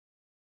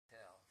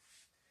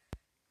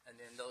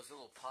those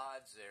little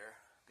pods there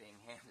being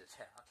handed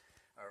out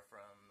are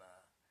from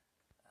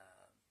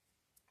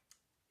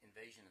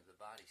Invasion of the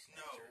Body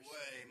Snatchers. No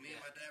way. Me and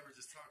my dad were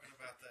just talking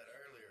about that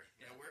earlier.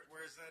 Yeah. Now,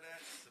 where's that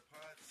at? The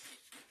pods?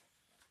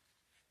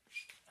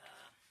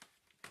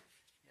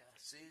 Yeah,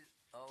 see?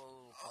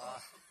 Oh.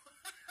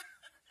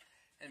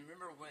 And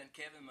remember when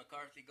Kevin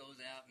McCarthy goes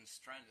out and is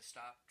trying to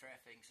stop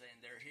traffic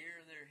saying, they're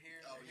here, they're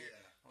here, they're here.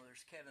 Yeah. Well,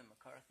 there's Kevin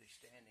McCarthy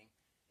standing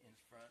in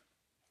front,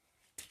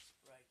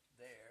 right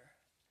there,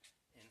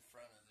 in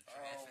front of the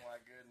traffic. Oh,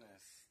 my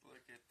goodness.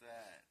 Look at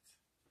that.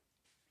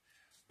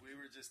 We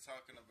were just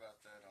talking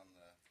about that on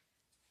the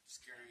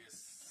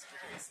scariest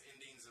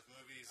endings of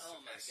movies.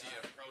 Oh, my as God. she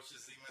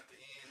approaches him at the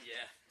end.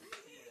 Yeah.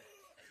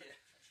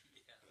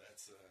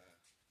 That's,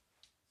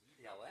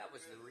 Yeah, well, that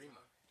was the remake.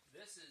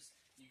 This is,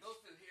 you go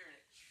through here and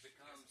it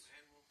becomes,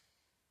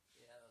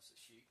 yeah, that's a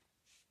sheep.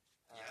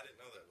 yeah, I didn't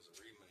know that was a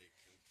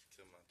remake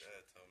until my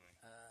dad told me.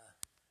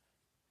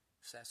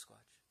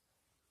 Sasquatch.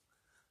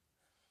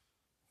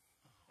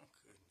 Oh,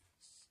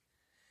 goodness.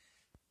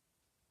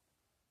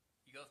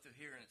 You go through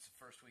here and it's the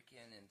first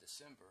weekend in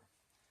December.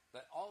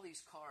 But all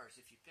these cars,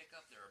 if you pick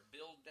up, there are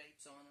build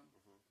dates on them,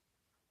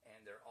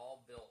 and they're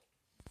all built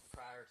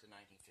prior to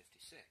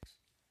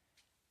 1956.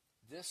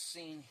 This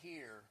scene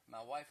here,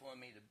 my wife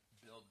wanted me to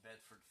build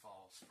Bedford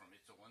Falls from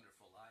It's a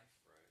Wonderful Life.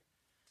 Right.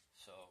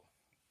 So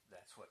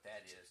that's what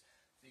that is.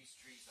 These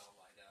trees all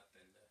light up,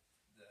 and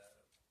the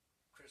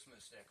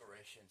Christmas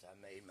decorations I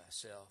made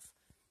myself.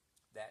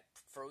 That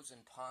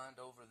frozen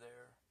pond over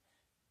there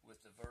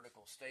with the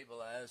vertical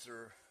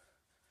stabilizer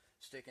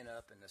sticking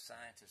up and the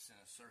scientists in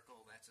a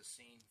circle, that's a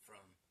scene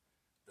from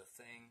The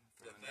Thing,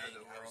 from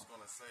Another World. I was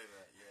going to say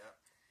that, yeah.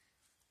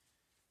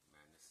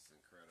 Man, this is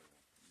incredible.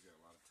 You got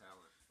a lot of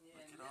talent. Yeah,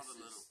 Look and at all the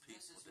little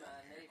people this is down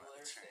my here naval by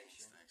the air train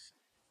station.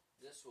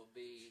 This will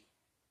be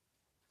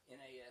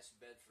NAS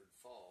Bedford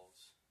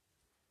Falls.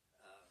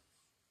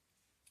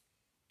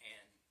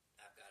 And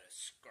I've got to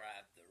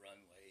scribe the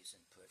runways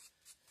and put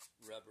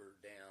rubber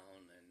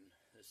down. And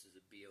this is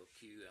a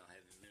BOQ. I'll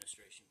have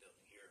administration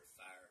building here.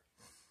 Fire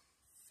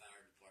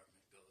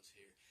department goes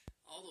here.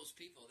 All those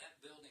people,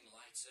 that building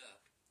lights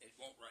up. It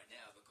won't right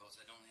now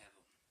because I don't have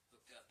them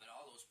hooked up. But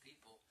all those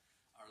people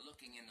are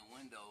looking in the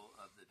window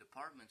of the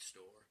department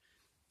store,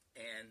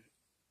 and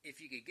if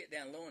you could get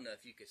down low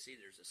enough, you could see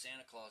there's a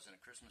Santa Claus and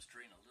a Christmas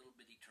tree and a little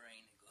bitty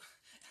train.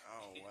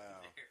 Oh,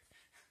 wow. There.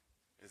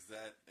 Is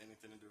that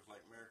anything to do with,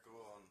 like, Miracle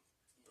on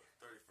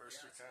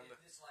 31st Street, kind of?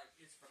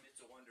 It's from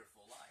It's a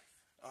Wonderful Life.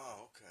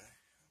 Oh, okay.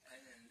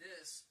 And then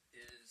this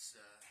is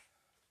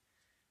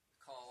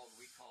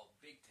we call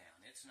Big Town.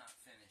 It's not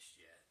finished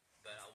yet, but